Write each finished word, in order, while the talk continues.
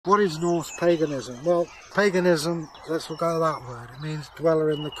What is Norse paganism? Well, paganism, let's look at that word. It means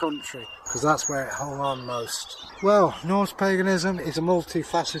dweller in the country, because that's where it hung on most. Well, Norse paganism is a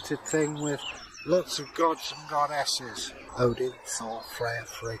multifaceted thing with lots of gods and goddesses. Odin, Thor, Freya,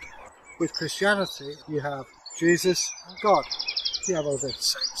 Frigg. With Christianity, you have Jesus and God. You have other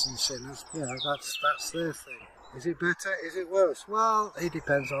saints and sinners. You know, that's their thing. Is it better? Is it worse? Well, it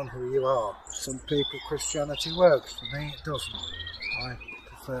depends on who you are. Some people, Christianity works. For me, it doesn't. I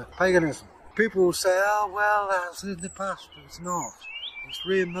prefer paganism. People will say, oh, well, that's in the past, but it's not. It's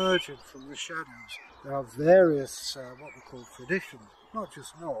re-emerging from the shadows. There are various, what we call traditions, not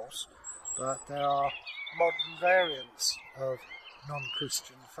just Norse, but there are modern variants of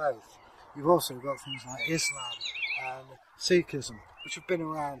non-Christian faith. You've also got things like Islam and Sikhism, which have been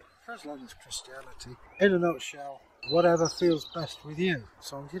around for as long as Christianity. In a nutshell, whatever feels best with you.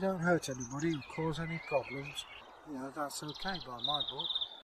 As long as you don't hurt anybody or cause any problems, you know, that's okay by my book.